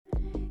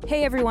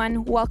Hey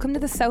everyone, welcome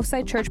to the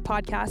Southside Church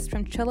podcast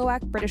from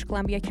Chilliwack, British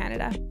Columbia,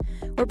 Canada.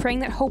 We're praying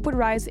that hope would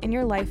rise in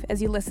your life as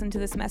you listen to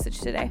this message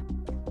today.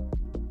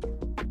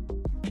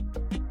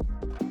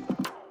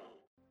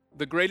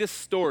 The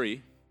greatest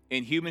story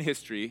in human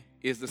history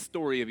is the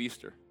story of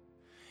Easter.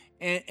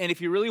 And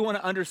if you really want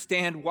to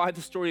understand why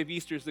the story of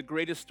Easter is the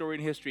greatest story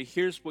in history,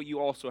 here's what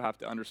you also have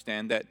to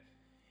understand, that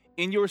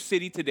in your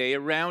city today,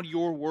 around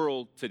your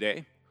world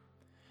today,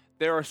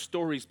 there are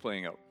stories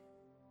playing out.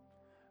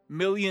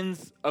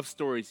 Millions of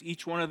stories,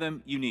 each one of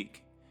them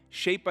unique,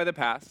 shaped by the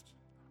past,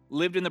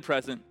 lived in the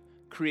present,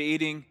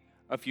 creating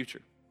a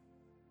future.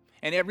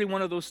 And every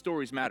one of those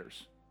stories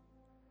matters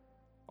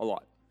a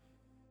lot.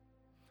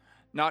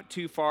 Not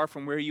too far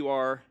from where you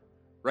are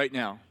right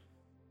now,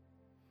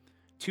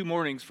 2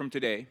 mornings from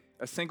today,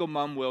 a single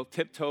mom will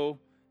tiptoe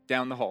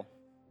down the hall.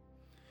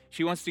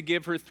 She wants to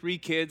give her 3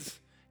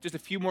 kids just a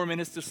few more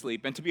minutes to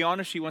sleep. And to be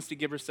honest, she wants to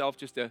give herself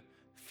just a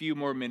few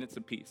more minutes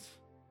of peace.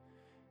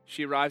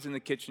 She arrives in the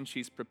kitchen,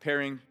 she's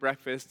preparing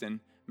breakfast and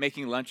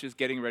making lunches,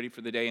 getting ready for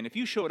the day. And if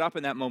you showed up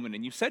in that moment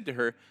and you said to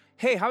her,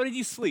 "Hey, how did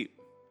you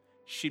sleep?"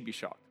 she'd be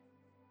shocked.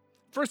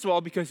 First of all,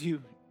 because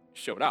you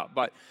showed up.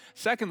 But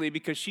secondly,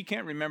 because she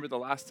can't remember the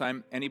last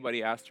time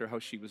anybody asked her how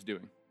she was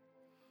doing.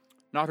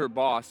 Not her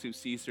boss, who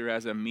sees her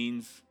as a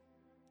means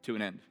to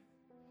an end.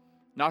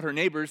 Not her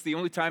neighbors. The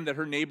only time that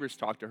her neighbors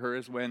talk to her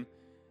is when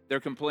they're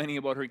complaining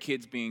about her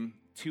kids being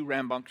too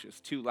rambunctious,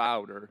 too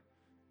loud, or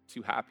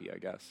too happy, I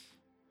guess.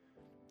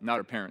 Not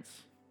her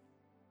parents.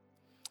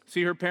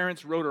 See, her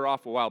parents wrote her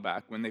off a while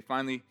back when they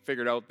finally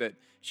figured out that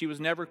she was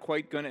never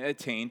quite going to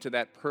attain to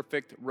that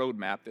perfect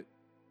roadmap that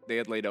they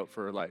had laid out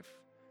for her life.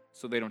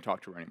 So they don't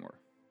talk to her anymore.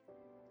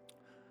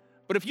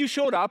 But if you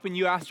showed up and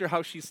you asked her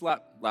how she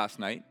slept last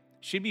night,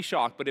 she'd be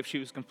shocked, but if she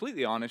was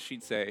completely honest,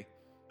 she'd say,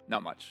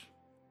 "Not much.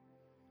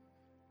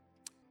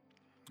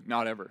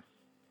 Not ever."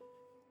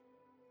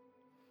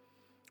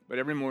 But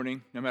every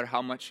morning, no matter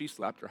how much she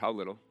slept or how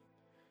little,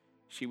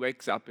 she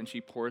wakes up and she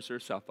pours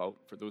herself out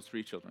for those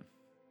 3 children.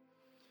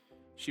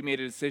 She made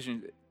a decision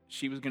that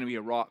she was going to be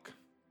a rock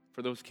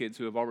for those kids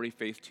who have already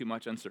faced too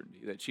much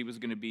uncertainty, that she was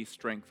going to be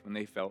strength when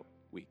they felt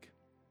weak.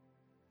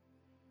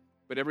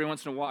 But every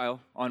once in a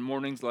while, on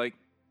mornings like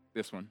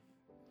this one,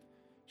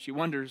 she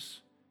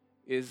wonders,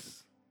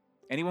 is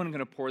anyone going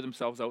to pour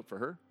themselves out for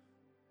her?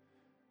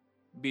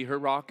 Be her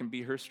rock and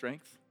be her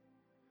strength?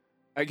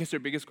 I guess her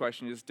biggest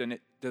question is,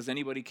 does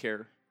anybody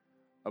care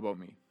about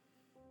me?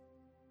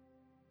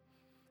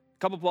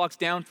 A couple blocks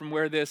down from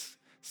where this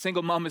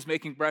single mom is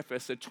making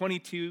breakfast, a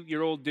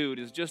 22-year-old dude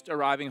is just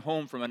arriving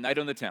home from a night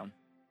on the town.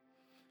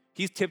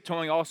 He's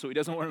tiptoeing also. He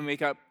doesn't want to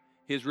make up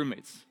his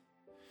roommates.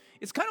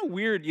 It's kind of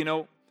weird,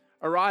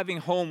 arriving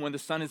home when the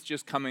sun is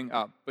just coming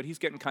up, but he's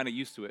getting kind of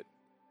used to it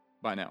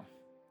by now.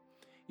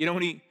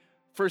 When he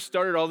first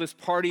started all this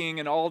partying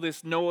and all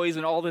this noise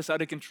and all this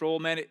out of control,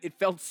 man, it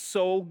felt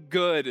so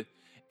good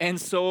and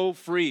so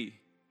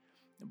free.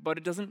 But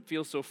it doesn't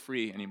feel so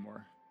free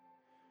anymore.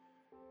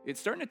 It's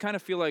starting to kind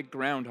of feel like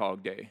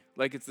Groundhog Day,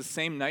 like it's the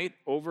same night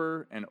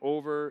over and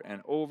over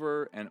and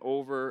over and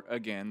over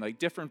again, like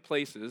different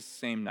places,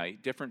 same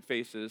night, different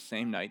faces,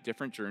 same night,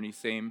 different journey,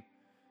 same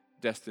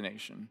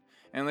destination.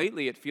 And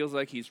lately it feels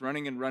like he's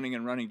running and running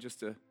and running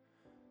just to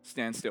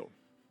stand still.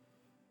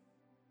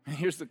 And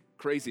here's the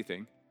crazy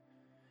thing.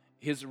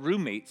 His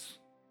roommates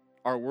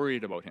are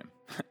worried about him.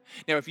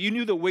 Now, if you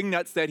knew the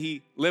wingnuts that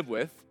he lived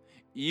with,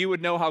 you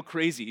would know how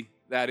crazy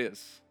that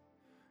is.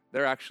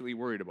 They're actually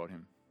worried about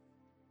him.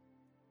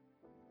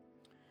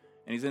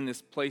 And he's in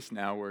this place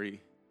now where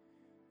he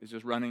is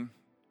just running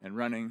and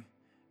running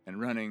and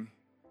running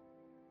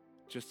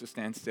just to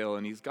stand still.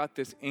 And he's got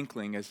this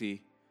inkling as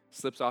he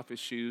slips off his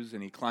shoes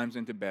and he climbs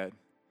into bed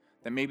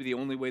that maybe the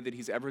only way that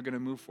he's ever going to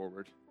move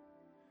forward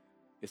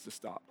is to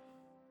stop.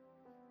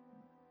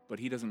 But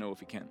he doesn't know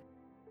if he can.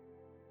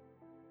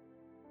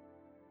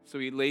 So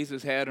he lays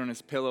his head on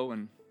his pillow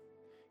and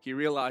he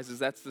realizes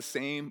that's the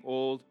same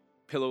old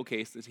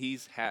pillowcase that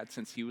he's had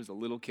since he was a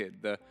little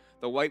kid,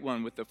 the white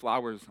one with the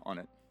flowers on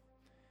it.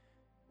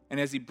 And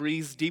as he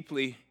breathes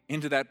deeply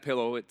into that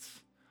pillow,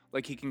 it's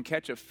like he can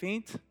catch a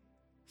faint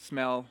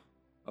smell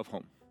of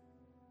home.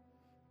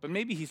 But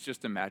maybe he's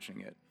just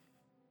imagining it.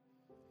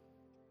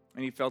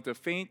 And he felt a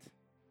faint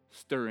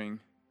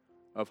stirring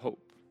of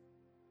hope.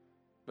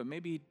 But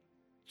maybe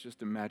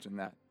just imagine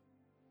that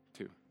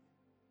too.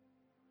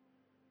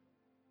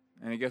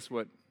 And I guess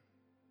what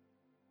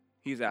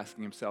he's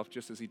asking himself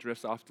just as he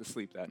drifts off to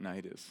sleep that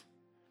night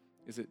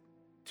is it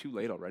too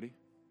late already?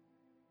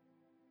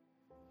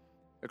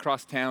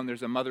 Across town,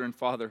 there's a mother and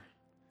father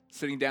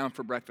sitting down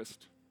for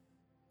breakfast.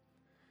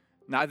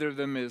 Neither of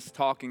them is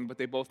talking, but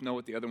they both know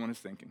what the other one is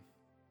thinking.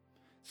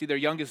 See, their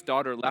youngest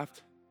daughter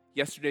left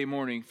yesterday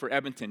morning for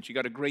Edmonton. She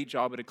got a great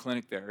job at a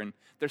clinic there, and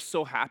they're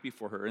so happy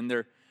for her, and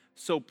they're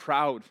so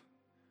proud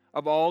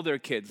of all their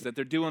kids, that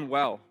they're doing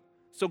well,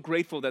 so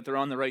grateful that they're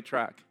on the right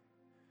track,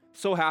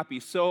 so happy,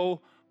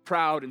 so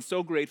proud, and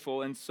so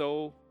grateful, and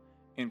so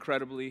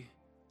incredibly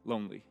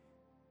lonely.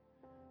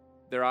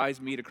 Their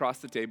eyes meet across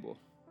the table,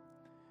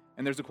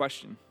 and there's a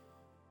question.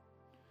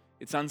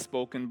 It's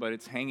unspoken, but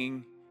it's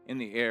hanging in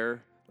the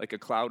air like a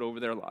cloud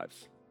over their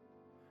lives.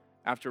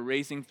 After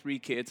raising 3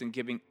 kids and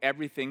giving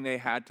everything they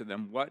had to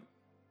them, what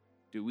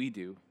do we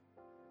do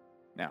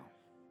now?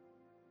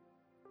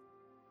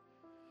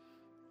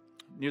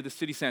 Near the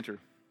city center,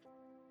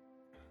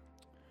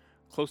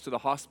 close to the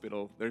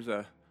hospital, there's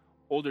an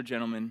older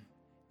gentleman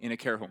in a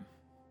care home.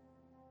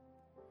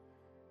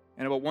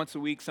 And about once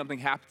a week, something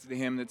happens to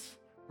him that's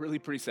really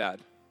pretty sad.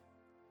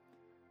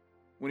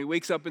 When he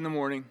wakes up in the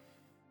morning,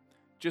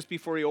 just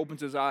before he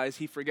opens his eyes,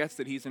 he forgets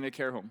that he's in a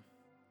care home.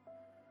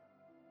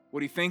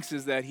 What he thinks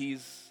is that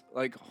he's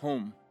like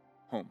home.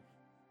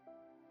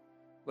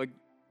 Like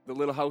the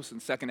little house in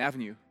 2nd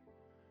Avenue.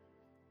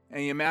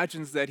 And he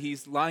imagines that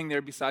he's lying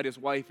there beside his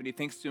wife, and he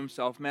thinks to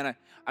himself, man,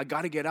 I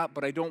got to get up,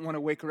 but I don't want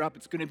to wake her up.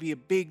 It's going to be a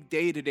big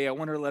day today. I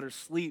want her to let her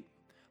sleep.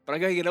 But I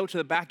got to get out to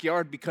the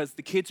backyard because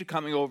the kids are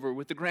coming over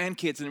with the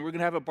grandkids, and we're going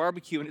to have a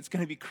barbecue, and it's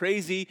going to be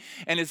crazy,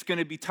 and it's going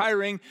to be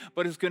tiring,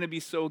 but it's going to be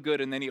so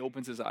good. And then he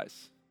opens his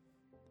eyes.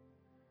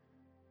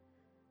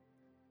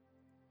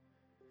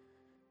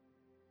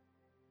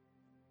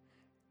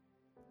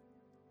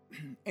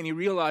 And he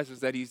realizes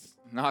that he's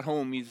not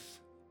home. He's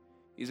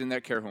in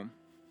that care home.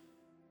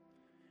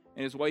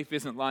 And his wife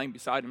isn't lying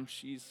beside him.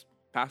 She's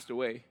passed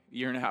away a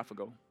year and a half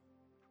ago.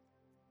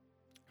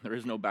 There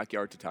is no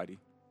backyard to tidy.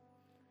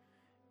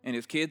 And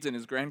his kids and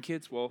his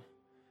grandkids, well,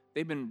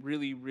 they've been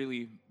really,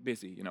 really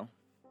busy, you know.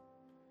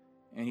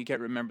 And he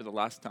can't remember the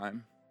last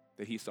time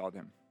that he saw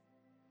them.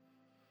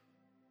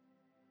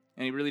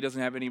 And he really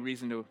doesn't have any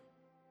reason to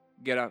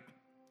get up.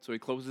 So he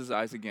closes his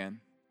eyes again,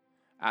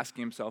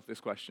 asking himself this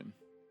question: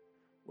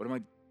 what am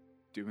I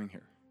doing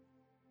here?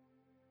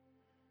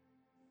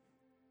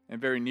 And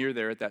very near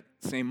there at that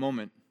same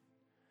moment,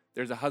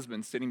 there's a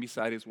husband sitting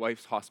beside his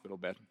wife's hospital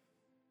bed.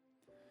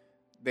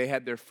 They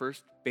had their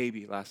first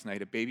baby last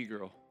night, a baby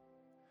girl.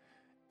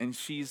 And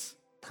she's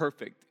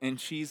perfect, and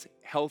she's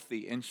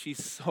healthy, and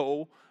she's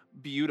so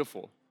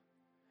beautiful.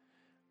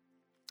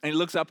 And he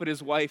looks up at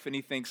his wife and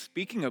he thinks,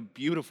 speaking of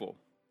beautiful,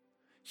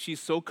 she's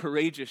so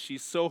courageous,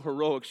 she's so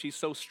heroic, she's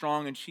so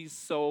strong, and she's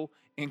so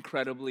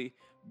incredibly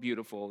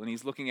beautiful. And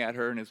he's looking at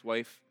her, and his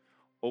wife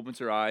opens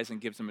her eyes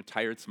and gives him a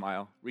tired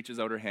smile, reaches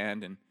out her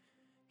hand, and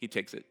he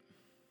takes it.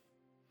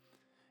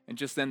 And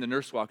just then the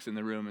nurse walks in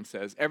the room and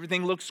says,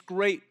 everything looks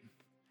great.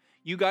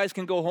 You guys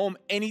can go home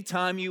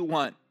anytime you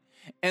want.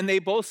 And they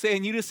both say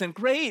in unison,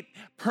 great,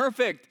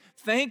 perfect,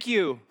 thank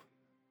you.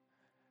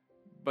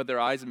 But their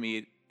eyes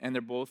meet, and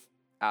they're both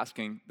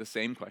asking the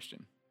same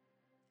question: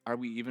 are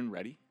we even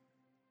ready?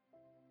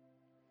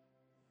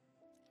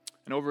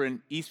 And over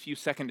in Eastview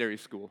Secondary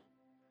School,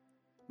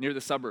 near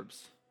the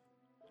suburbs,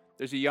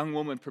 there's a young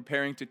woman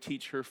preparing to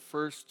teach her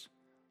first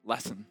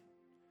lesson.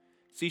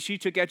 See, she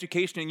took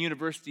education in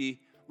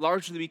university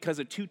largely because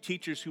of 2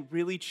 teachers who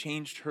really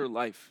changed her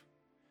life.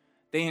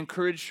 They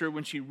encouraged her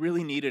when she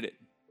really needed it.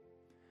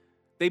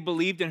 They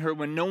believed in her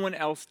when no one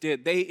else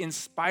did. They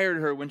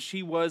inspired her when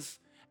she was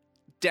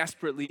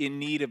desperately in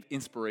need of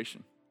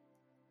inspiration.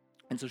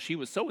 And so she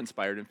was so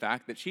inspired, in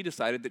fact, that she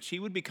decided that she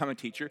would become a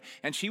teacher,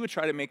 and she would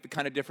try to make the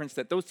kind of difference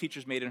that those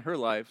teachers made in her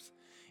lives,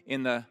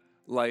 in the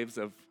lives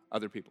of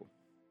other people.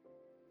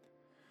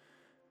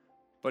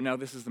 But now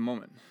this is the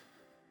moment.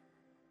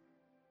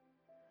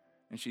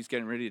 And she's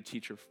getting ready to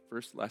teach her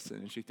first lesson,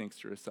 and she thinks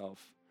to herself,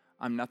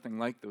 I'm nothing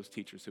like those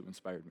teachers who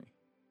inspired me.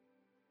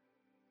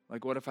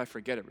 Like, what if I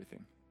forget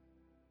everything?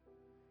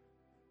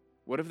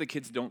 What if the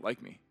kids don't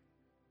like me?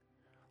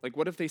 Like,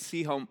 what if they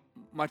see how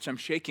much I'm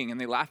shaking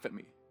and they laugh at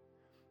me?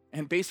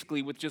 And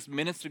basically, with just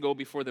minutes to go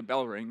before the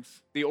bell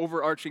rings, the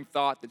overarching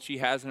thought that she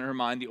has in her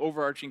mind, the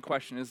overarching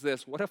question is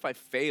this: what if I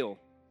fail?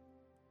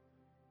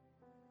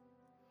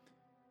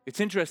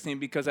 It's interesting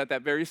because at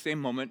that very same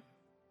moment,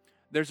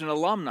 there's an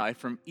alumni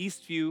from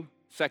Eastview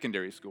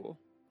Secondary School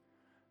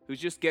who's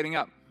just getting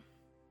up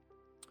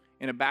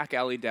in a back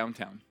alley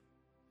downtown.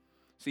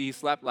 See, he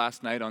slept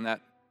last night on that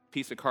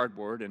piece of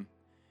cardboard, and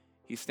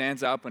he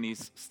stands up and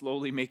he's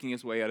slowly making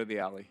his way out of the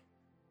alley.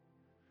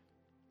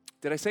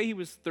 Did I say he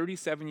was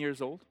 37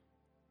 years old?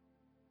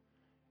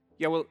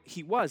 Yeah, well,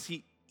 he was.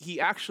 He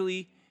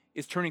actually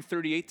is turning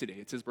 38 today.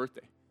 It's his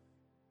birthday.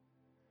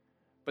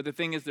 But the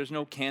thing is, there's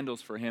no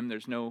candles for him.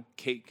 There's no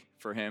cake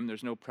for him.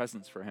 There's no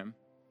presents for him.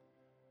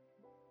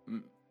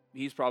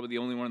 He's probably the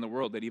only one in the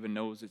world that even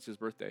knows it's his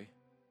birthday.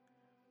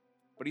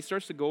 But he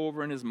starts to go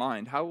over in his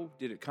mind, how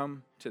did it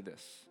come to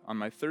this on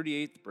my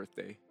 38th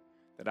birthday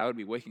that I would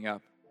be waking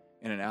up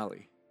in an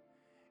alley?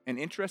 And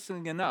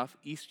interestingly enough,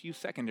 Eastview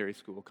Secondary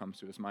School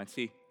comes to his mind.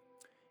 See,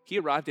 he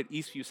arrived at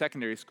Eastview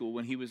Secondary School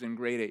when he was in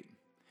grade 8.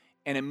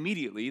 And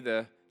immediately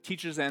the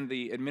teachers and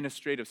the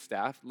administrative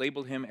staff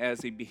labeled him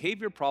as a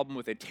behavior problem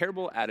with a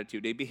terrible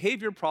attitude. A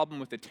behavior problem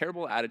with a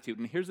terrible attitude.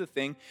 And here's the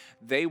thing,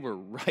 they were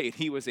right.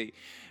 He was a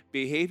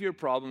behavior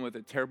problem with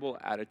a terrible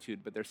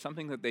attitude, but there's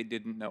something that they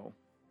didn't know.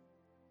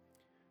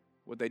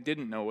 What they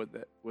didn't know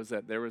was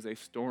that there was a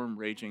storm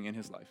raging in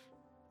his life.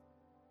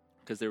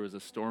 Because there was a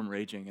storm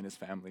raging in his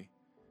family.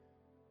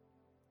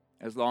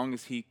 As long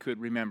as he could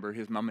remember,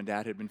 his mom and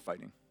dad had been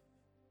fighting.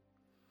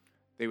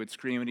 They would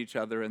scream at each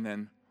other, and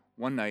then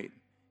one night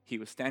he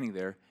was standing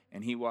there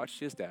and he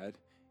watched his dad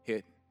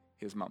hit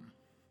his mom.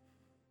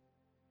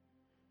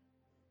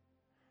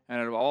 And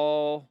out of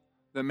all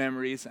the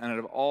memories, and out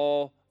of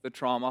all the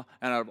trauma,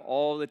 and out of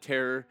all the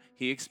terror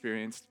he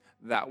experienced,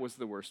 that was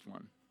the worst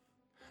one.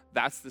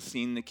 That's the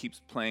scene that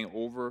keeps playing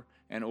over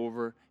and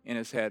over in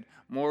his head,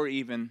 more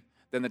even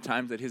than the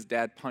times that his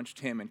dad punched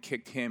him and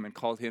kicked him and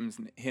called him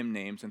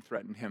names and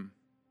threatened him.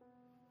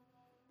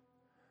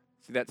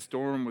 See, that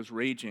storm was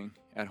raging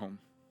at home.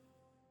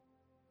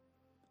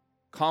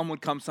 Calm would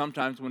come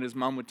sometimes when his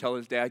mom would tell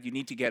his dad, you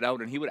need to get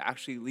out, and he would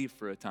actually leave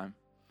for a time.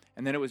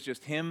 And then it was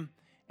just him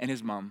and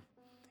his mom.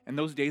 And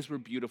those days were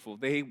beautiful.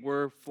 They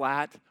were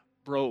flat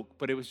broke,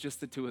 but it was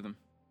just the two of them.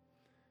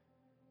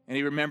 And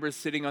he remembers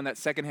sitting on that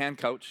secondhand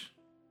couch,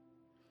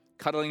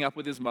 cuddling up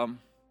with his mom,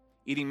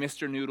 eating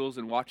Mr. Noodles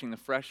and watching the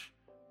Fresh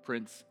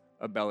Prince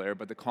of Bel-Air.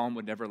 But the calm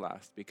would never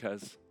last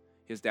because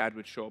his dad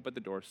would show up at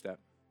the doorstep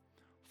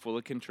full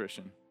of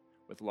contrition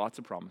with lots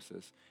of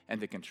promises.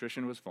 And the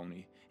contrition was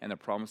phony and the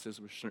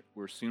promises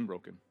were soon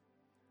broken.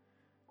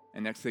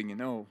 And next thing you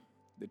know,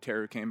 the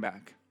terror came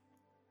back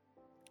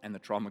and the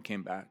trauma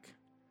came back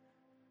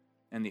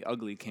and the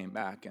ugly came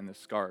back and the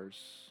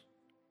scars,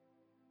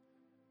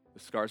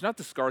 not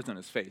the scars on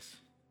his face.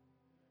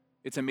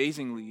 It's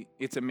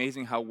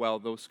amazing how well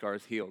those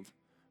scars healed,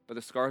 but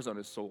the scars on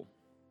his soul.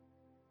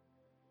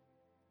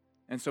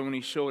 And so when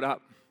he showed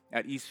up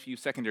at Eastview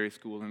Secondary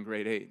School in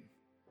grade 8,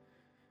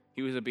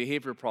 he was a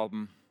behavior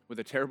problem with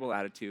a terrible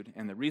attitude,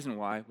 and the reason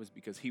why was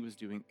because he was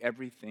doing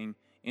everything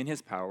in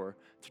his power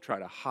to try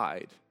to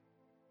hide,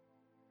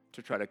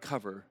 to try to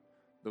cover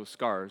those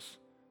scars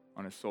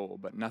on his soul,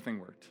 but nothing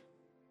worked.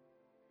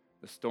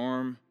 The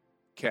storm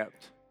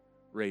kept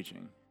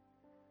raging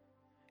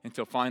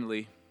until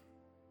finally,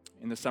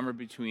 in the summer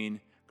between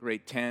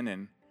grade 10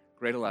 and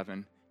grade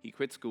 11, he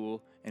quit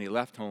school and he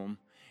left home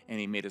and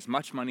he made as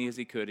much money as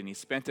he could and he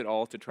spent it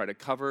all to try to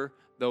cover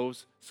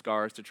those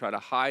scars, to try to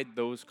hide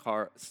those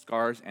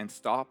scars and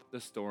stop the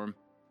storm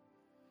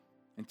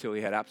until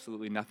he had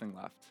absolutely nothing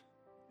left.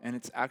 And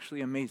it's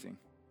actually amazing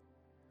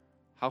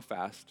how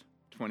fast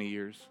 20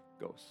 years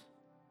goes.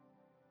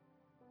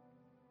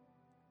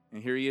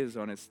 And here he is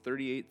on his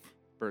 38th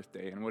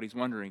birthday, and what he's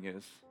wondering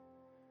is,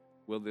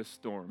 will this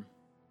storm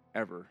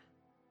ever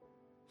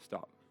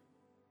stop?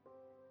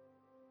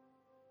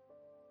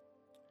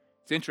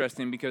 It's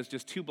interesting because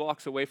just 2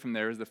 blocks away from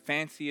there is the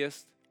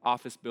fanciest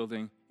office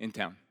building in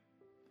town.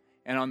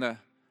 And on the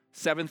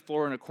 7th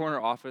floor in a corner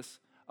office,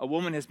 a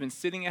woman has been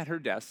sitting at her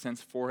desk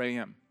since 4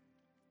 a.m.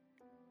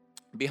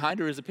 Behind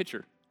her is a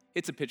picture.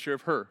 It's a picture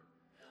of her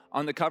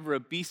on the cover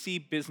of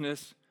BC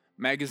Business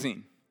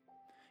magazine.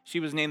 She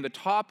was named the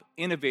top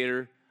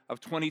innovator of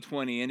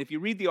 2020. And if you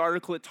read the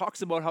article, it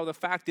talks about how the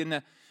fact in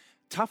the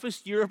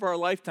toughest year of our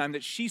lifetime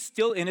that she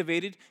still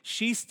innovated,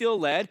 she still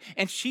led,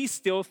 and she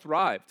still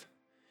thrived.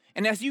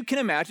 And as you can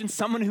imagine,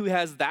 someone who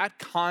has that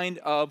kind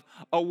of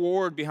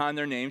award behind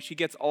their name, she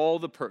gets all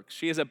the perks.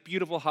 She has a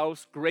beautiful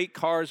house, great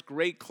cars,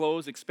 great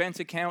clothes, expense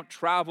account,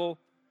 travel.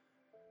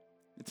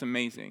 It's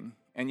amazing.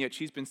 And yet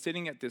she's been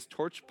sitting at this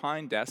torch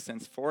pine desk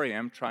since 4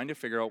 a.m. trying to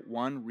figure out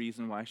one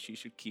reason why she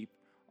should keep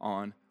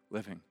on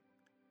living.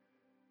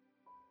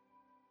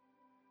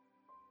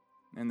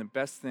 And the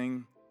best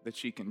thing that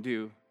she can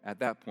do at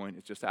that point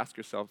is just ask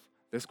herself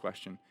this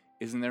question: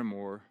 isn't there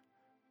more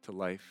to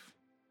life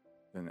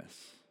than this?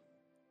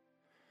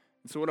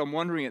 And so what I'm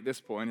wondering at this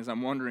point is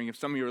I'm wondering if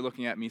some of you are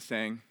looking at me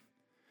saying,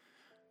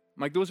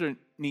 Mike, those are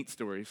neat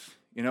stories,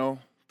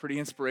 pretty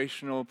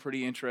inspirational,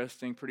 pretty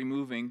interesting, pretty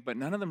moving, but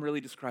none of them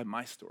really describe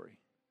my story.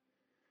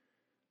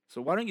 So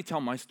why don't you tell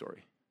my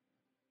story?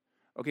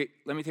 Okay,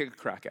 let me take a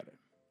crack at it.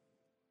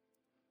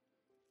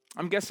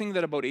 I'm guessing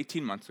that about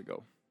 18 months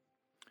ago,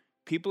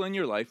 people in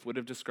your life would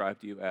have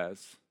described you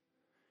as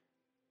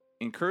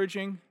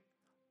encouraging,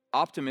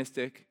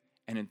 optimistic,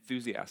 and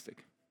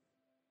enthusiastic.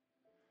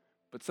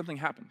 But something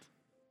happened.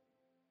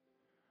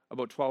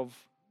 About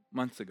 12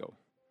 months ago,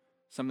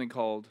 something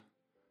called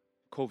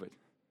COVID.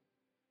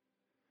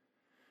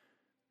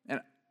 And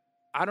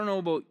I don't know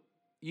about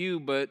you,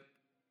 but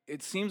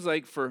it seems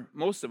like for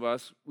most of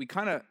us, we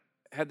kind of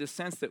had this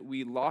sense that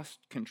we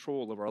lost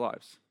control of our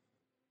lives.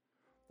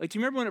 Like, do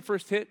you remember when it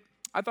first hit?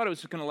 I thought it was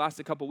just going to last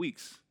a couple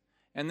weeks.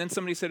 And then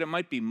somebody said it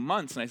might be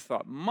months, and I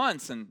thought,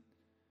 months? And,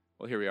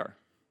 well, here we are.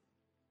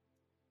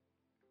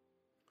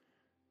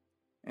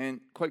 And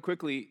quite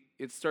quickly,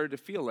 it started to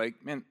feel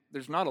like, man,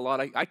 there's not a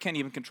lot. I can't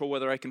even control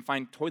whether I can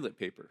find toilet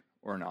paper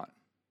or not.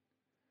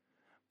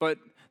 But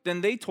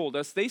then they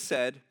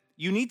said,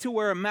 you need to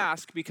wear a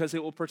mask because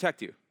it will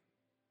protect you.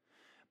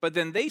 But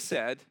then they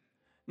said,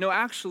 no,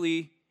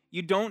 actually,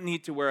 you don't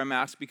need to wear a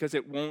mask because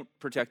it won't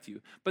protect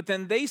you. But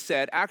then they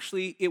said,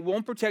 actually, it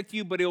won't protect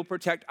you, but it will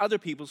protect other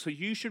people, so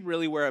you should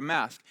really wear a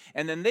mask.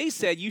 And then they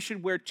said you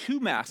should wear 2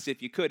 masks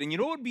if you could. And you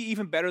know what would be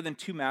even better than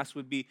 2 masks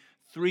would be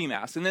 3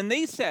 masks. And then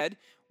they said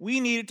we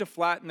needed to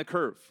flatten the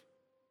curve.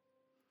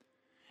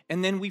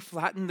 And then we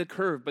flattened the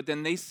curve, but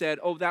then they said,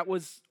 oh, that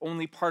was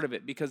only part of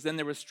it, because then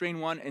there was strain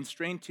 1 and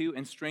strain 2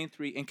 and strain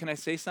 3. And can I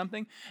say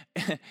something?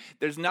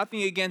 There's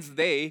nothing against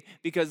they,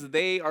 because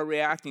they are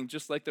reacting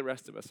just like the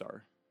rest of us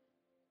are.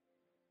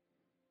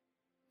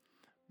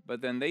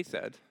 But then they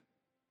said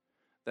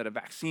that a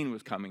vaccine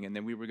was coming and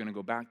then we were going to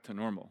go back to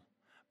normal.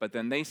 But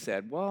then they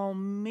said, well,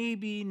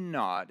 maybe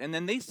not. And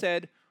then they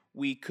said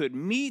we could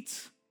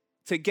meet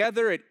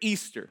together at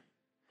Easter.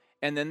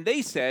 And then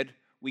they said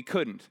we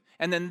couldn't.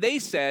 And then they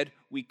said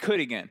we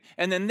could again.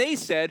 And then they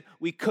said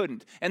we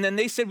couldn't. And then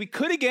they said we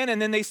could again. And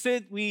then they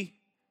said we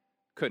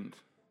couldn't.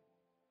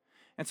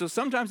 And so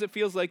sometimes it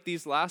feels like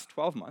these last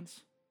 12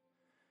 months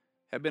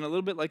have been a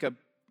little bit like a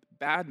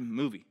bad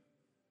movie.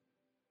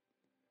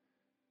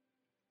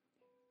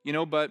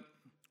 But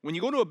when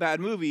you go to a bad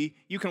movie,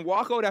 you can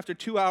walk out after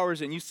 2 hours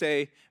and you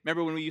say,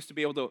 remember when we used to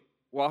be able to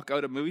walk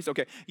out of movies?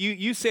 Okay,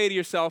 you say to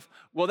yourself,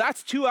 well,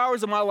 that's 2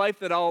 hours of my life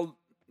that I'll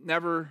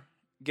never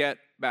get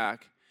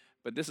back.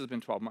 But this has been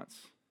 12 months.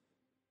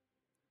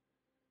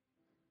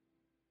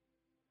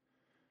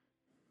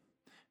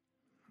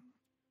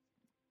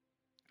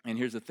 And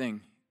here's the thing,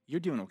 you're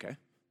doing okay.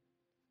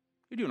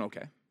 You're doing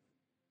okay.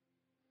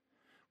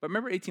 But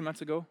remember 18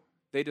 months ago,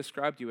 they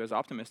described you as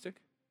optimistic,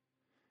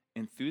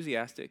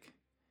 enthusiastic,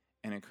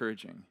 and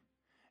encouraging.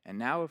 And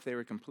now, if they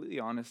were completely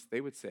honest,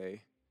 they would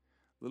say,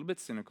 a little bit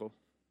cynical,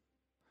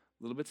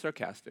 a little bit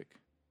sarcastic,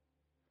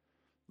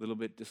 a little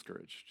bit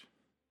discouraged.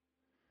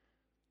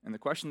 And the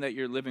question that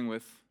you're living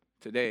with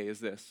today is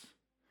this: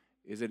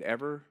 is it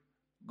ever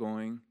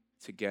going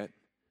to get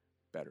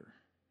better?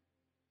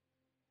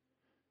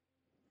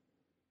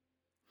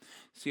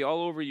 See,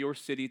 all over your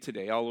city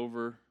today, all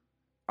over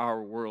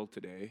our world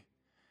today,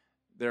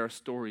 there are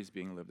stories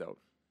being lived out.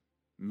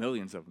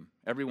 Millions of them,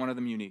 every one of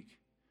them unique,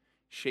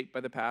 shaped by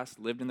the past,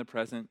 lived in the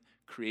present,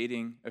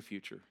 creating a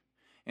future.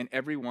 And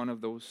every one of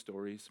those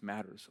stories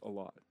matters a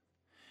lot.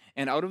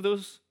 And out of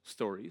those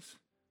stories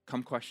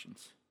come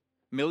questions.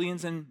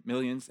 Millions and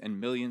millions and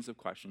millions of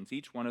questions,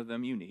 each one of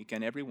them unique,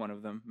 and every one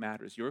of them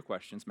matters. Your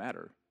questions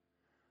matter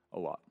a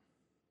lot.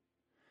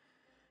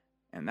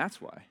 And that's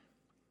why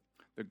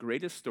the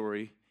greatest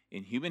story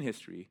in human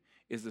history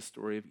is the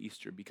story of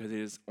Easter, because it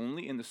is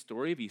only in the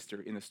story of Easter,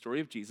 in the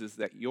story of Jesus,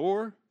 that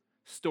your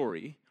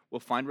story will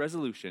find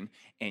resolution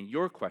and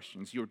your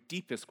questions, your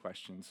deepest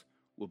questions,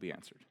 will be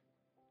answered.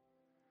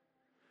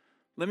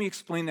 Let me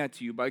explain that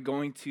to you by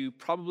going to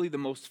probably the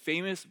most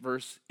famous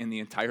verse in the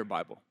entire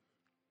Bible.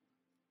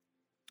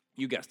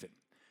 You guessed it,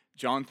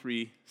 John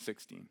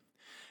 3:16.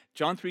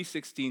 John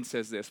 3:16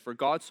 says this: "For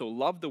God so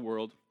loved the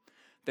world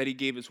that he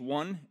gave his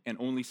one and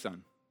only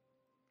Son,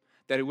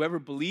 that whoever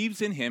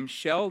believes in him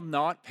shall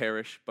not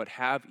perish but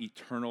have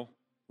eternal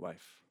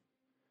life."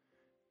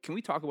 Can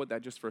we talk about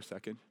that just for a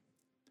second?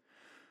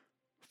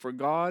 For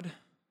God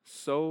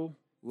so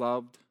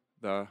loved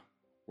the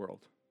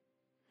world.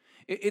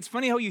 It's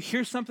funny how you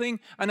hear something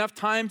enough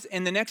times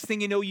and the next thing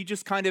you know, it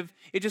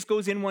just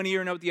goes in one ear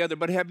and out the other.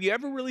 But have you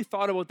ever really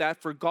thought about that?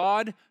 For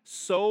God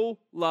so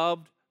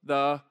loved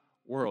the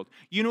world.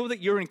 You know that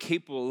you're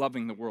incapable of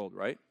loving the world,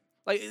 right?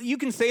 Like, you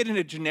can say it in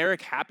a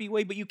generic, happy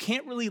way, but you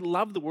can't really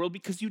love the world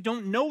because you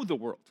don't know the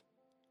world.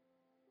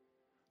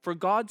 For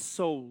God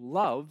so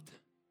loved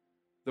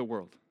the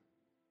world.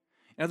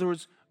 In other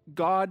words,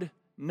 God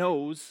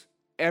knows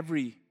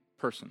every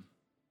person.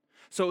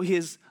 So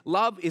his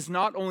love is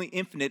not only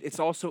infinite, it's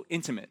also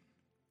intimate.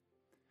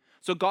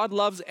 So God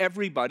loves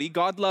everybody,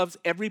 God loves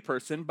every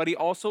person, but he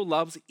also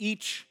loves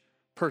each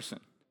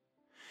person.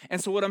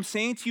 And so what I'm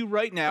saying to you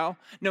right now,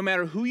 no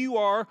matter who you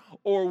are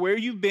or where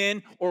you've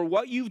been or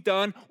what you've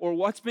done or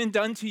what's been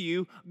done to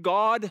you,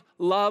 God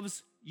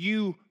loves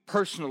you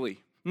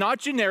personally. Not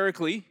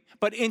generically,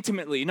 but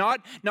intimately.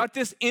 Not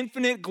this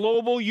infinite,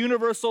 global,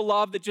 universal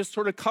love that just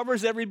sort of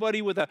covers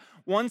everybody with a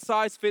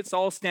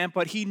one-size-fits-all stamp,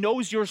 but he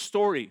knows your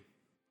story.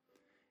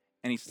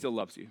 And he still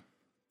loves you.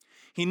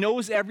 He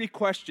knows every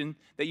question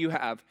that you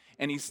have,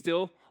 and he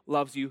still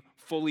loves you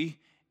fully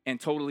and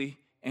totally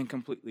and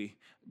completely.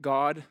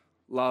 God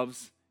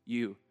loves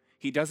you.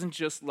 He doesn't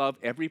just love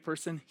every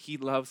person, he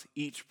loves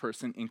each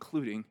person,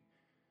 including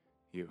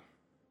you.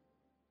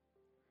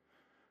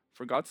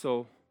 For God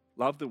so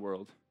loved the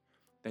world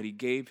that he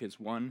gave his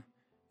one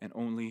and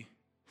only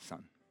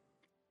Son.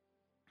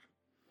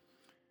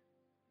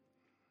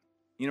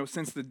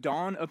 Since the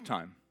dawn of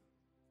time,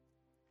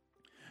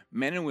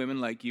 men and women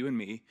like you and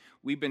me,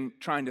 we've been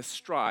trying to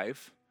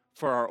strive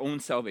for our own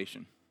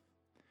salvation.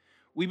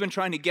 We've been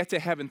trying to get to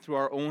heaven through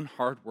our own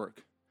hard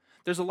work.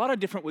 There's a lot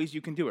of different ways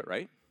you can do it,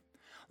 right?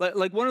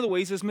 Like one of the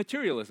ways is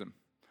materialism.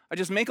 I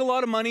just make a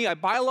lot of money, I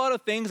buy a lot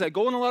of things, I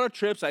go on a lot of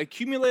trips, I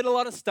accumulate a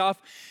lot of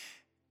stuff,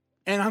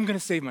 and I'm going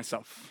to save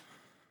myself.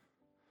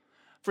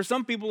 For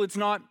some people, it's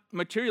not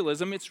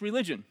materialism, it's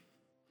religion.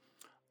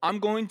 I'm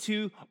going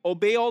to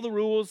obey all the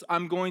rules.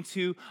 I'm going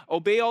to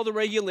obey all the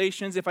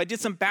regulations. If I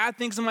did some bad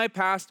things in my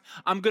past,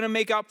 I'm going to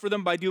make up for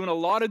them by doing a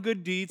lot of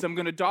good deeds. I'm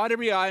going to dot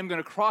every I. I'm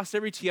going to cross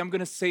every T. I'm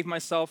going to save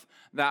myself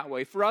that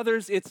way. For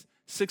others, it's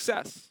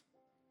success.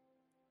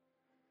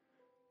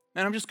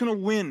 And I'm just going to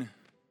win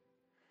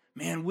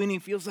Man, winning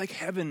feels like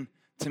heaven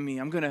to me.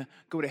 I'm going to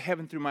go to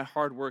heaven through my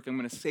hard work. I'm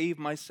going to save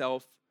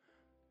myself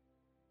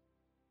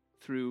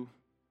through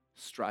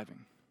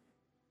striving.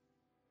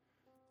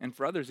 And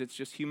for others, it's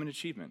just human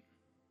achievement.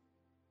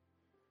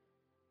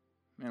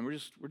 Man,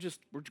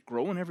 we're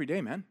growing every day,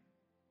 man.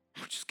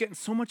 We're just getting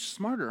so much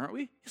smarter, aren't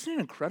we? Isn't it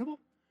incredible?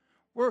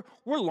 We're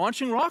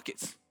launching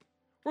rockets.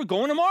 We're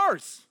going to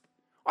Mars.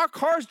 Our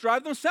cars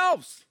drive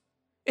themselves.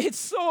 It's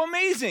so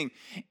amazing.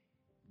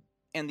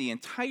 And the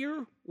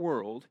entire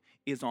world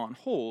is on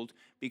hold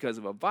because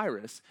of a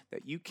virus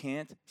that you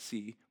can't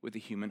see with the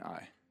human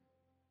eye.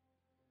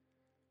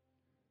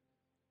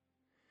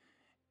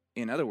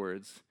 In other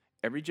words,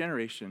 every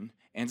generation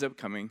ends up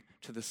coming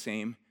to the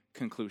same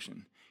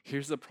conclusion.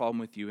 Here's the problem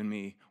with you and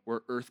me.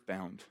 We're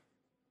earthbound.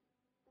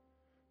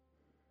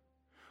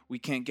 We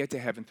can't get to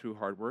heaven through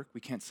hard work.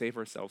 We can't save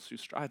ourselves through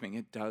striving.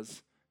 It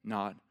does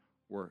not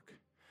work.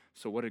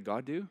 So what did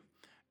God do?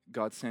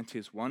 God sent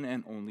his one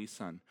and only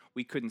Son.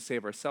 We couldn't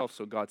save ourselves,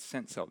 so God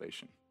sent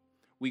salvation.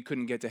 We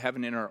couldn't get to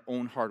heaven in our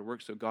own hard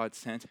work, so God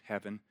sent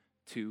heaven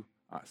to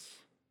us.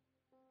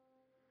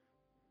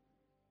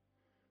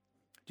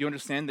 Do you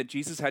understand that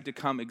Jesus had to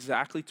come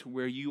exactly to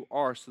where you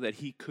are so that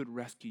he could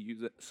rescue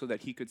you, so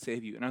that he could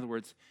save you? In other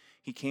words,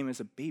 he came as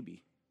a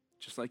baby,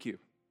 just like you,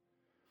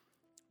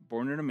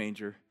 born in a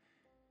manger,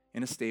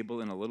 in a stable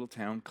in a little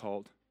town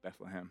called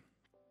Bethlehem.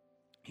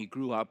 He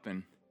grew up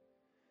and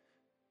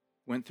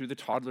went through the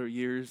toddler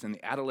years and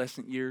the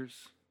adolescent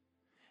years.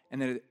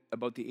 And then at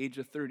about the age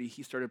of 30,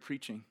 he started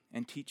preaching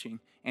and teaching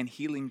and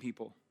healing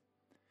people.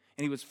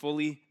 And he was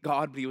fully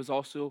God, but he was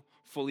also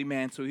fully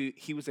man. So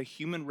he was a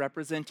human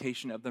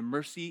representation of the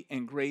mercy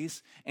and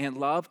grace and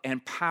love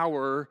and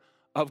power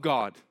of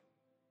God.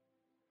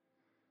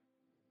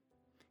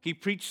 He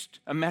preached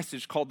a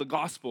message called the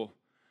gospel,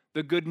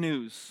 the good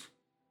news.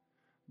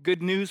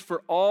 Good news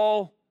for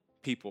all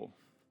people.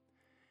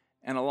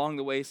 And along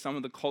the way, some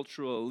of the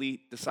cultural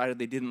elite decided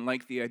they didn't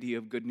like the idea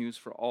of good news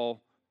for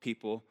all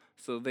people.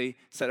 So they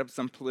set up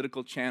some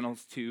political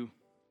channels to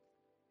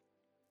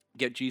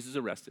get Jesus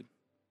arrested.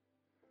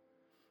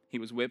 He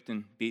was whipped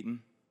and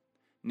beaten,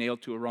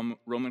 nailed to a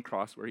Roman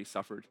cross where he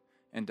suffered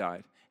and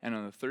died. And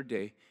on the third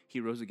day, he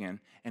rose again,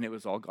 and it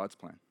was all God's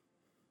plan.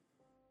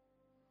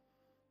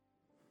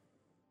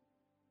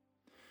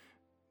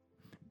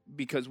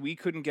 Because we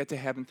couldn't get to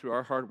heaven through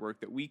our hard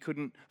work, that we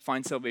couldn't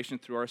find salvation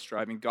through our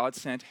striving, God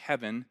sent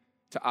heaven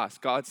to us.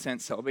 God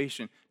sent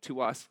salvation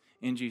to us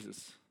in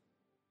Jesus.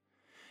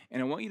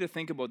 And I want you to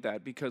think about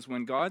that, because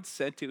when God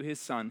said to his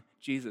Son,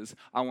 Jesus,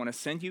 I want to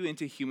send you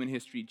into human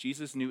history,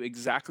 Jesus knew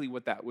exactly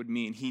what that would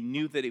mean. He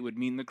knew that it would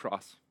mean the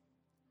cross.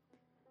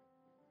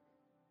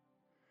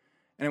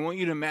 And I want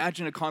you to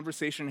imagine a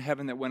conversation in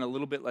heaven that went a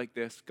little bit like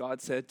this.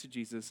 God said to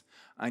Jesus,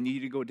 I need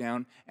you to go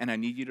down and I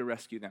need you to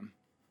rescue them.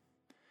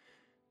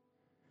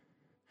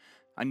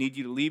 I need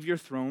you to leave your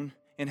throne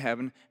in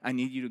heaven. I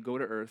need you to go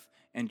to earth.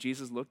 And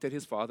Jesus looked at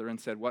his Father and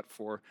said, what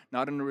for?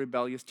 Not in a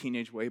rebellious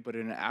teenage way, but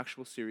in an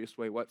actual serious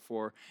way. What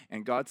for?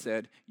 And God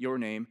said, your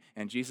name.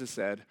 And Jesus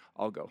said,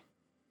 I'll go.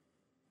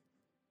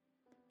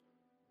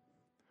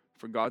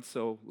 For God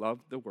so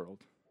loved the world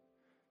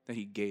that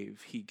he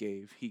gave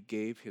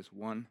his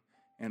one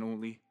and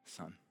only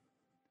Son.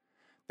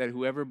 That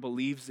whoever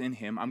believes in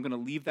him, I'm going to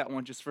leave that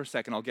one just for a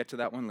second. I'll get to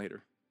that one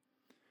later.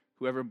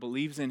 Whoever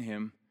believes in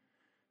him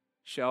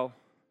shall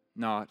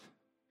not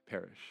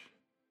perish.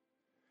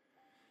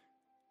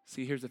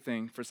 See, here's the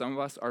thing. For some of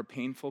us, our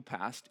painful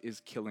past is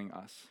killing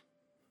us.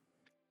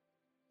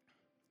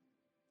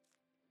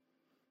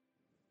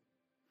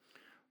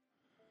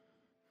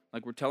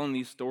 Like, we're telling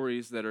these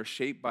stories that are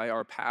shaped by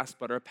our past,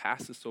 but our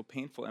past is so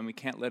painful and we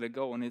can't let it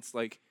go, and it's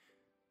like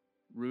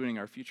ruining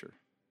our future.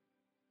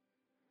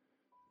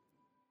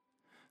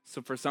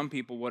 So for some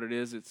people, what it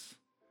is, it's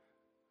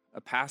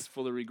a past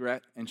full of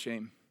regret and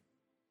shame.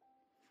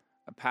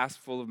 A past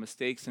full of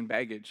mistakes and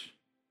baggage.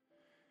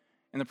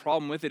 And the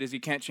problem with it is you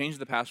can't change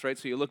the past, right?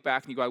 So you look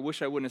back and you go, I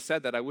wish I wouldn't have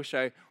said that. I wish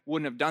I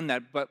wouldn't have done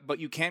that. But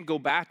you can't go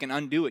back and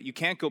undo it. You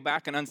can't go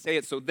back and unsay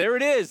it. So there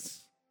it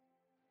is.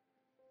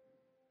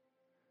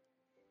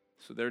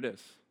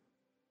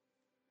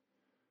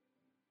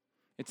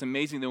 It's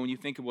amazing, though, when you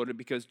think about it,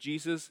 because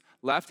Jesus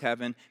left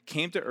heaven,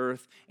 came to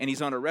earth, and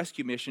he's on a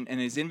rescue mission, and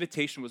his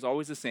invitation was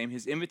always the same.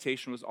 His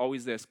invitation was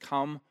always this: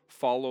 come,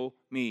 follow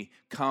me.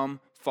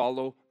 Come,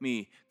 follow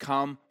me.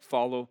 Come,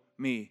 follow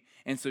me.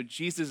 And so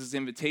Jesus'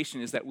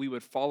 invitation is that we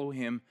would follow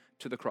him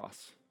to the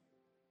cross.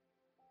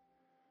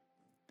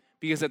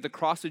 Because at the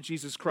cross of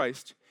Jesus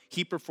Christ,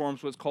 he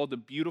performs what's called the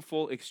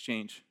beautiful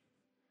exchange.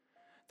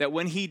 That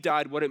when he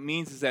died, what it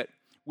means is that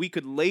we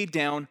could lay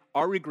down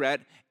our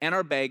regret and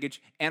our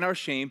baggage and our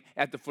shame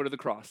at the foot of the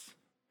cross.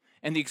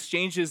 And the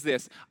exchange is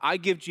this: I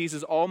give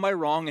Jesus all my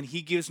wrong and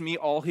he gives me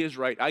all his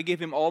right. I give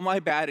him all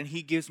my bad and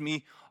he gives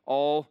me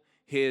all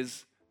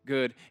his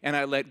good. And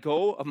I let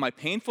go of my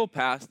painful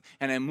past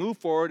and I move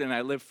forward and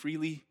I live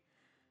freely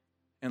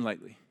and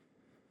lightly.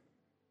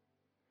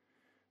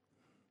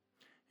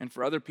 And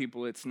for other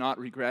people, it's not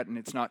regret and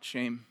it's not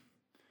shame.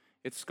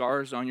 It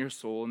scars on your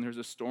soul, and there's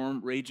a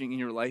storm raging in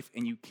your life,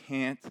 and you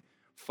can't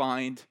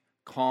find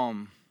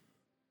calm.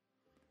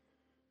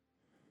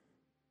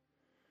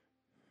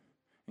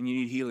 And you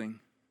need healing.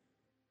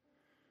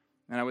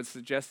 And I would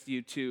suggest to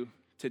you too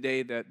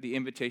today that the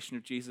invitation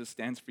of Jesus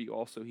stands for you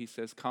also. He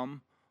says,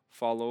 "Come,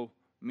 follow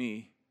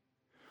me."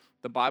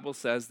 The Bible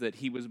says that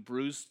he was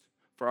bruised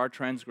for our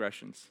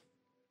transgressions,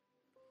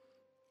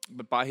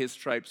 but by his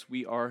stripes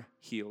we are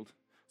healed.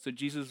 So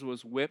Jesus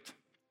was whipped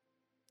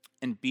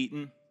and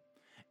beaten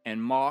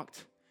and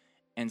mocked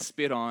and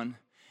spit on,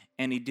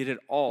 and he did it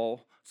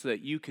all so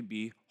that you could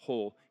be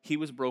whole. He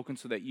was broken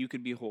so that you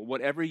could be whole.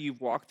 Whatever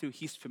you've walked through,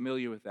 he's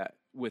familiar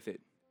with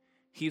it.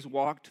 He's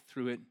walked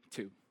through it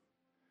too.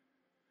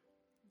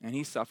 And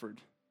he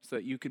suffered so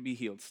that you could be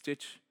healed.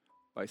 Stitch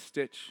by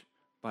stitch,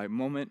 by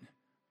moment,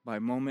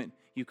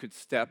 you could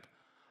step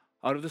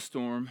out of the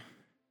storm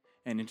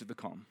and into the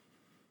calm.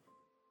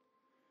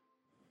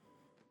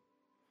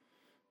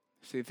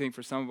 See, the thing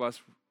for some of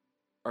us,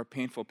 our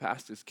painful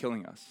past is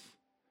killing us.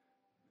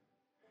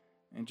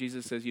 And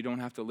Jesus says you don't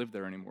have to live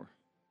there anymore.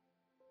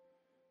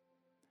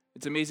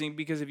 It's amazing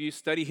because if you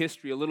study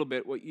history a little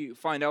bit, what you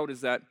find out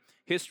is that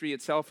history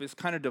itself is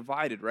kind of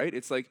divided, right?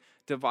 It's like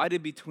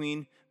divided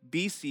between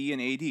BC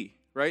and AD,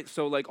 right?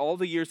 So like all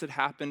the years that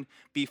happened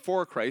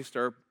before Christ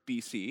are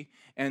BC,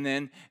 and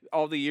then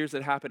all the years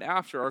that happened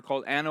after are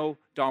called Anno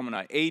Domini,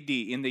 AD,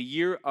 in the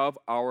year of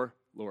our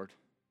Lord.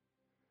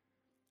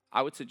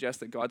 I would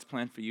suggest that God's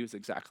plan for you is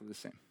exactly the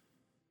same.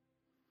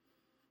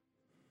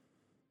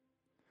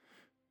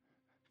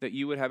 That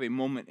you would have a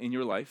moment in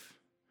your life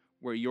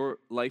where your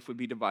life would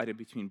be divided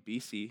between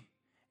BC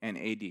and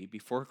AD,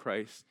 before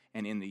Christ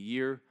and in the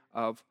year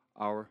of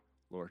our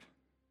Lord.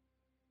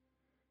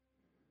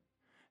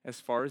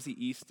 As far as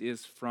the east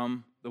is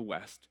from the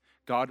west,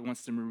 God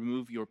wants to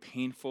remove your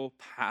painful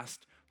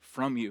past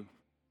from you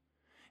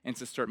and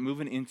to start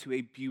moving into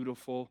a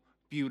beautiful,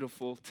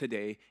 beautiful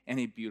today and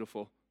a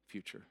beautiful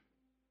future.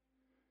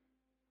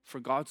 For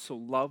God so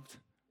loved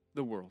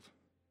the world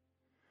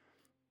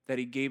that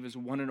he gave his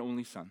one and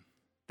only Son,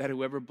 that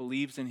whoever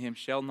believes in him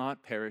shall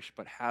not perish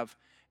but have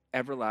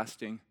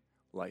everlasting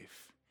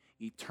life,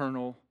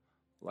 eternal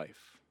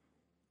life.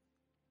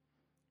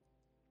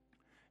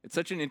 It's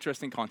such an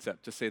interesting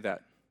concept to say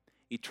that,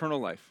 eternal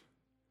life.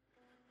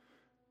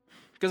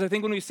 Because I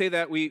think when we say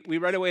that, we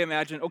right away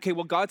imagine, okay,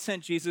 well, God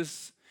sent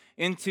Jesus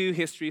into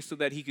history so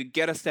that he could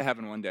get us to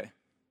heaven one day.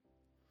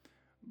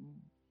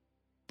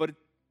 But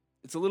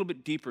it's a little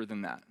bit deeper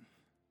than that.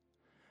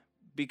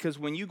 Because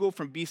when you go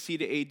from BC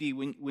to AD,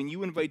 when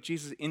you invite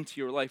Jesus into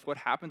your life, what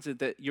happens is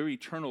that your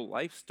eternal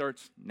life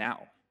starts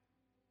now.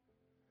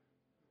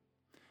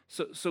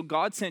 So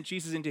God sent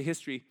Jesus into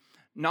history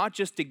not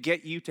just to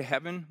get you to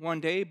heaven one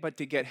day, but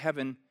to get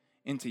heaven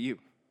into you.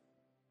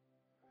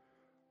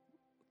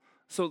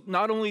 So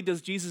not only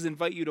does Jesus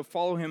invite you to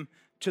follow him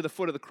to the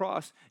foot of the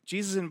cross,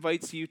 Jesus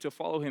invites you to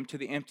follow him to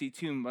the empty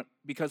tomb,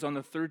 because on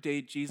the third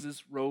day,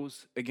 Jesus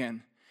rose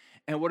again.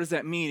 And what does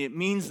that mean? It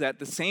means that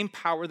the same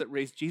power that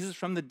raised Jesus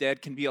from the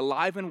dead can be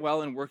alive and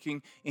well and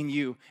working in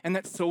you. And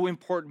that's so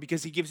important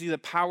because he gives you the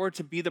power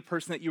to be the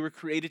person that you were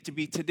created to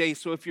be today.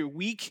 So if you're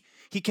weak,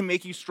 he can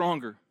make you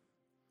stronger.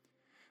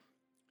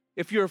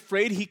 If you're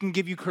afraid, he can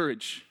give you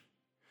courage.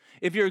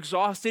 If you're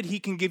exhausted, he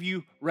can give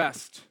you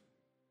rest.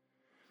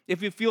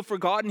 If you feel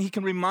forgotten, he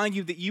can remind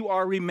you that you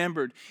are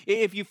remembered.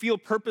 If you feel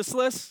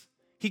purposeless,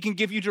 he can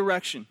give you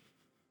direction.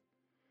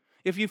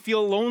 If you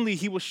feel lonely,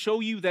 he will show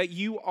you that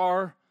you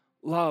are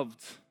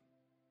loved.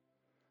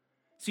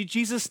 See,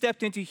 Jesus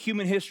stepped into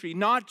human history,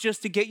 not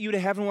just to get you to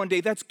heaven one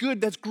day. That's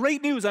good. That's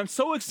great news. I'm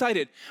so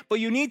excited. But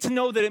you need to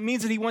know that it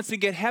means that he wants to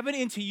get heaven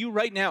into you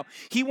right now.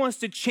 He wants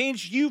to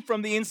change you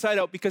from the inside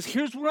out, because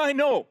here's what I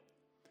know.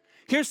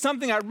 Here's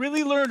something I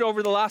really learned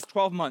over the last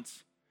 12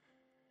 months.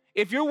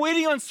 If you're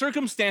waiting on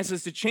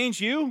circumstances to change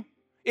you,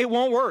 it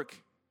won't work.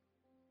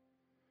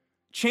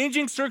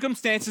 Changing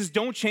circumstances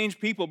don't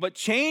change people, but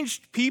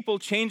changed people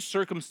change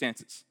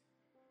circumstances.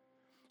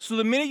 So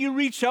the minute you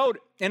reach out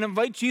and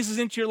invite Jesus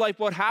into your life,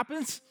 what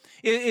happens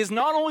is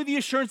not only the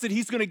assurance that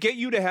he's going to get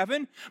you to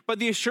heaven, but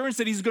the assurance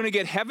that he's going to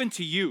get heaven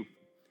to you.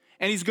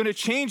 And he's going to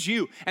change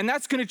you. And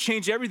that's going to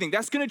change everything.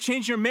 That's going to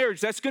change your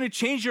marriage. That's going to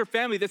change your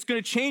family. That's going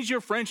to change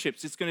your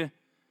friendships. It's going to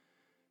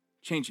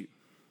change you.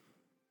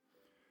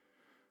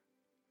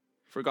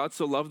 For God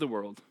so loved the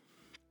world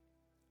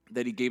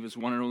that he gave his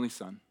one and only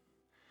Son,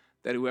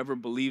 that whoever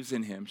believes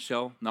in him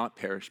shall not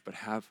perish but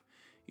have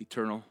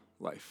eternal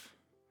life.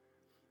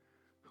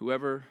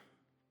 Whoever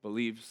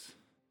believes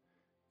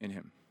in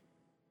him.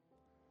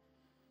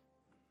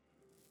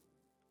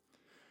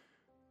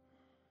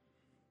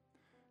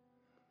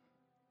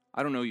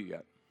 I don't know you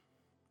yet.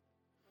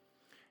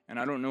 And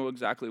I don't know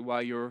exactly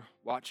why you're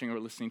watching or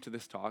listening to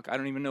this talk. I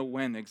don't even know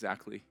when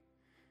exactly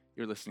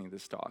you're listening to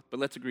this talk. But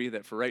let's agree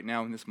that for right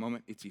now, in this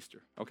moment, it's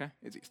Easter, okay?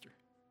 It's Easter.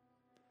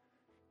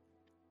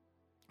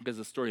 Because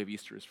the story of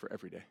Easter is for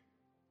every day.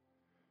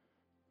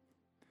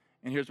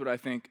 And here's what I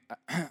think.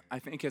 I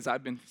think as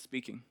I've been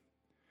speaking,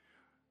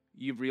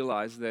 you've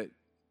realized that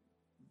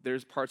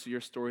there's parts of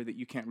your story that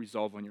you can't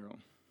resolve on your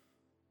own.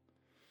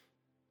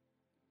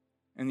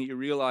 And that you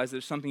realize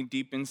there's something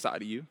deep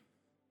inside of you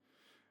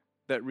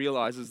that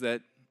realizes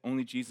that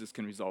only Jesus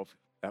can resolve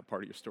that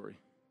part of your story.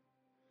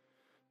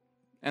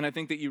 And I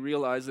think that you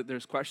realize that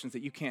there's questions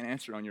that you can't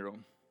answer on your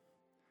own.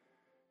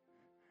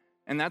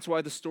 And that's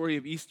why the story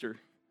of Easter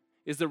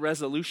is the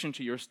resolution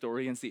to your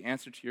story and it's the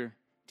answer to your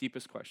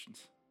deepest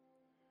questions.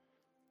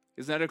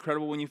 Isn't that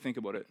incredible when you think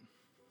about it?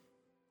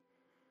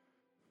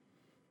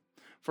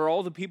 For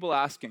all the people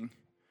asking,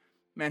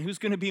 man, who's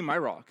going to be my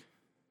rock?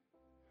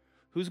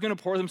 Who's going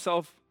to pour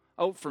themselves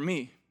out for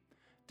me?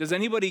 Does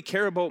anybody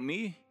care about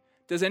me?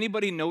 Does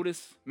anybody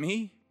notice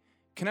me?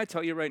 Can I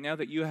tell you right now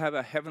that you have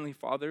a heavenly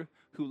Father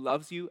who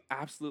loves you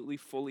absolutely,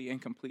 fully,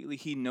 and completely?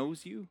 He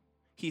knows you.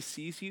 He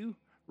sees you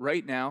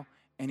right now,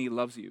 and he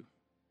loves you.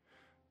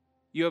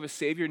 You have a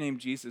Savior named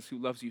Jesus who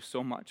loves you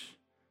so much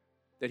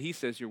that he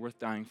says you're worth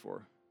dying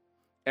for.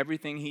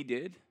 Everything he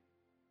did,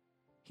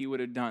 he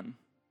would have done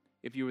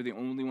if you were the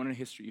only one in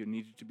history who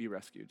needed to be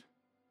rescued.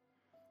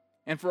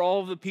 And for all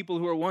of the people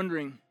who are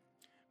wondering,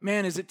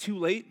 man, is it too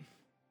late?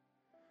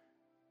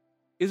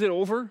 Is it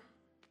over?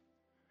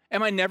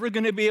 Am I never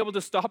going to be able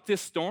to stop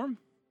this storm?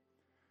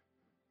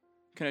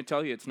 Can I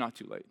tell you it's not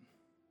too late?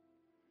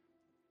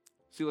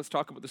 See, let's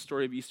talk about the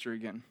story of Easter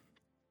again.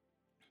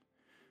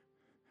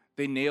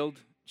 They nailed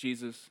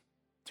Jesus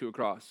to a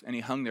cross, and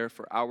he hung there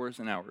for hours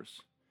and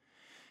hours.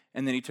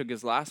 And then he took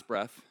his last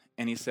breath,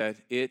 and he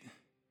said, "It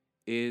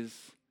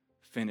is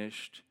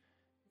finished,"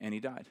 and he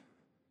died.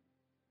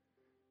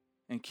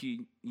 And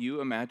can you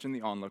imagine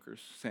the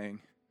onlookers saying,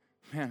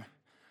 man,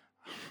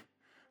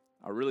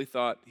 I really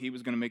thought he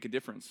was going to make a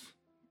difference.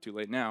 Too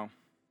late now.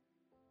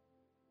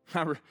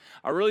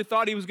 I really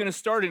thought he was going to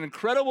start an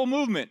incredible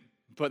movement,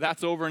 but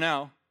that's over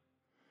now.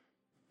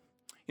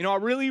 You know, I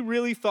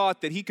really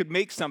thought that he could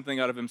make something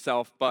out of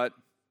himself, but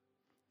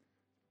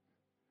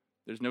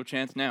there's no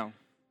chance now.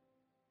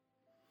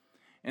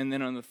 And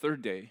then on the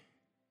third day,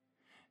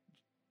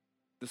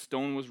 the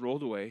stone was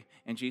rolled away,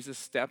 and Jesus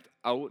stepped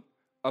out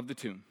of the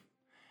tomb.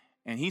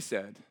 And he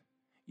said,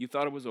 you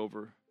thought it was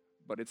over,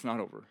 but it's not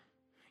over.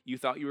 You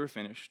thought you were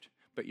finished,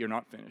 but you're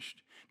not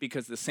finished.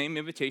 Because the same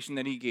invitation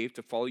that he gave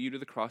to follow you to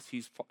the cross,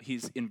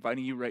 he's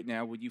inviting you right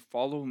now. Would you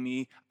follow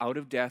me out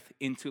of death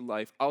into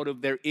life? Out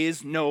of there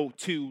is no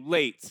too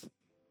late.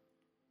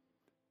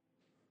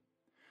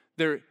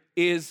 There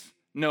is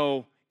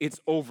no, it's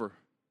over.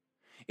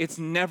 It's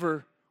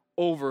never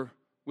over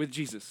with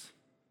Jesus.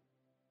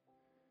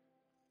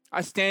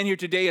 I stand here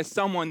today as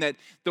someone that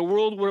the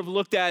world would have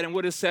looked at and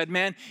would have said,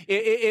 man,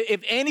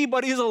 if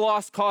anybody is a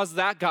lost cause,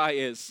 that guy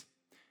is.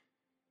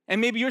 And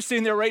maybe you're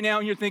sitting there right now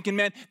and you're thinking,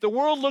 man, the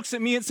world looks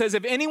at me and says,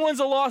 if anyone's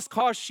a lost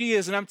cause, she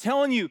is. And I'm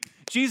telling you,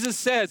 Jesus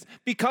says,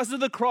 because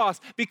of the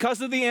cross, because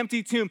of the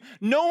empty tomb,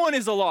 no one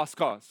is a lost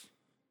cause.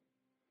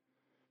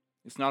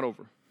 It's not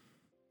over.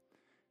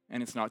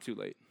 And it's not too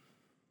late.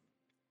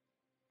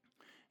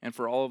 And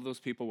for all of those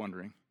people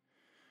wondering,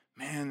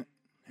 man,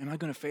 am I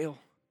going to fail?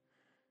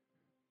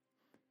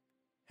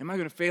 Am I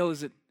going to fail?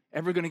 Is it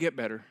ever going to get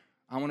better?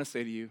 I want to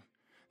say to you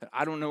that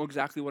I don't know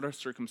exactly what our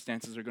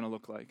circumstances are going to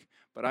look like,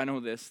 but I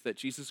know this, that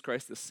Jesus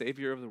Christ, the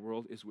Savior of the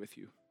world, is with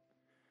you.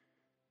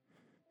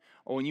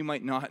 Oh, and you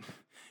might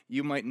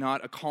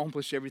not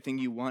accomplish everything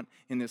you want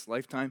in this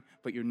lifetime,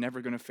 but you're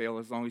never going to fail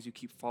as long as you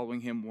keep following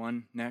him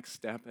one next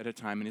step at a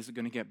time. And is it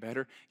going to get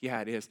better?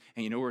 Yeah, it is.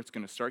 And you know where it's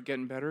going to start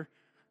getting better?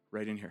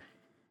 Right in here.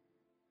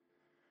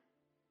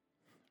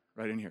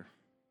 Right in here.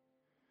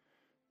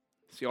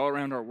 See, all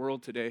around our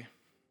world today,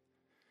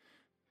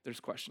 there's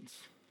questions.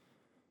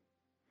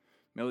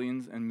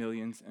 Millions and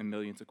millions and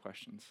millions of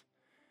questions.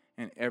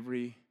 And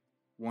every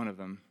one of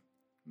them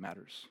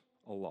matters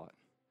a lot.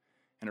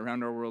 And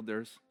around our world,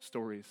 there's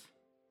stories.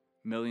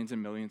 Millions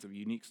and millions of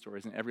unique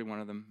stories, and every one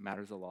of them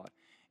matters a lot.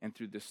 And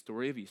through this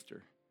story of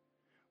Easter,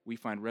 we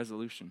find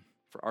resolution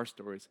for our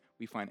stories.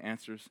 We find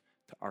answers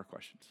to our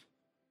questions.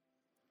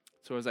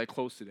 So as I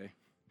close today,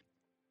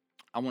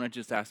 I want to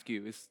just ask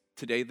you, is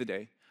today the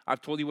day?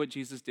 I've told you what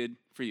Jesus did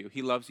for you.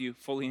 He loves you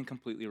fully and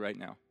completely right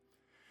now.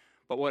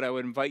 But what I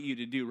would invite you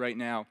to do right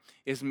now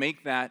is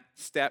make that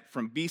step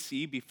from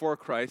BC, before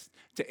Christ,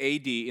 to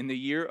AD in the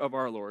year of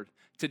our Lord.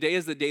 Today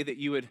is the day that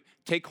you would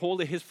take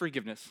hold of his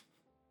forgiveness,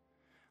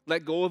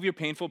 let go of your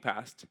painful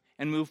past,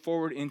 and move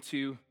forward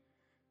into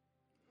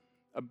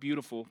a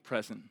beautiful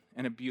present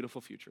and a beautiful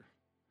future.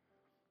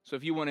 So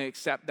if you want to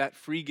accept that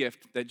free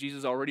gift that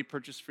Jesus already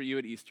purchased for you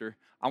at Easter,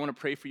 I want to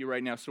pray for you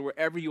right now. So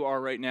wherever you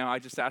are right now, I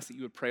just ask that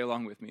you would pray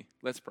along with me.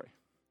 Let's pray.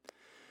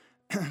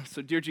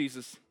 So dear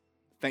Jesus,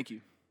 thank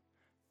you.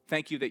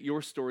 Thank you that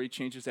your story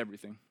changes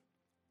everything.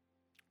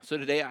 So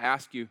today I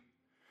ask you,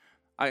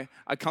 I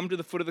come to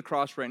the foot of the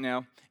cross right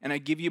now, and I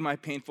give you my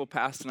painful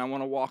past, and I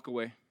want to walk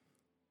away.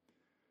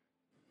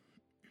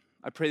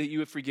 I pray that you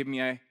would forgive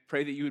me. I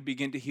pray that you would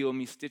begin to heal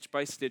me stitch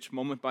by stitch,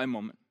 moment by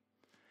moment.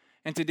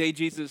 And today,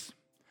 Jesus,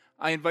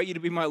 I invite you to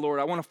be my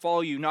Lord. I want to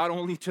follow you not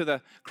only to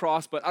the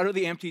cross, but out of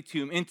the empty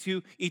tomb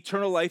into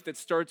eternal life that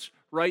starts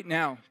right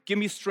now. Give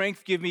me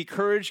strength, give me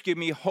courage, give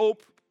me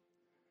hope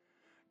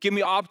Give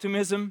me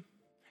optimism.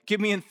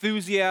 Give me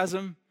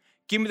enthusiasm.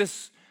 Give me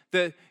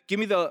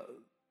the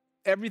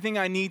everything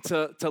I need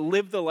to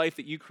live the life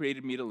that you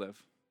created me to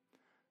live.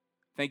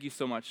 Thank you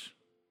so much.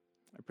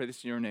 I pray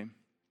this in your name.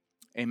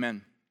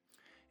 Amen.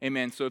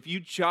 Amen. So if you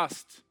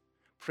just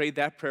prayed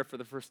that prayer for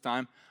the first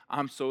time,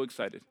 I'm so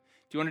excited.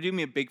 Do you want to do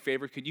me a big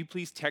favor? Could you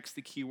please text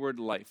the keyword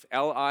LIFE,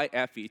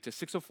 L-I-F-E, to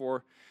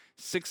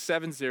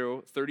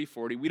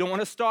 604-670-3040. We don't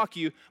want to stalk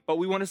you, but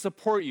we want to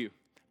support you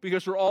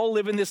because we're all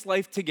living this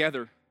life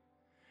together.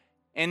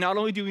 And not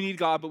only do we need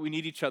God, but we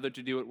need each other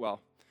to do it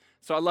well.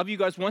 So I love you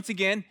guys. Once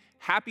again,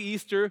 happy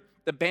Easter.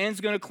 The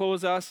band's going to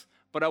close us,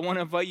 but I want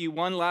to invite you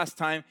one last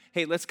time.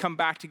 Hey, let's come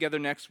back together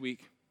next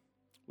week.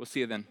 We'll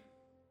see you then.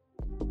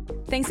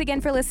 Thanks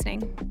again for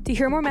listening. To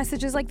hear more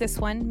messages like this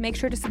one, make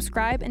sure to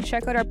subscribe and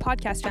check out our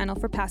podcast channel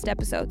for past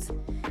episodes.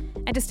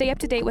 And to stay up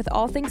to date with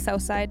all things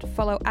Southside,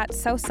 follow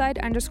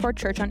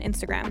 @Southside_Church on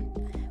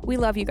Instagram. We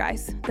love you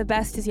guys. The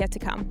best is yet to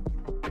come.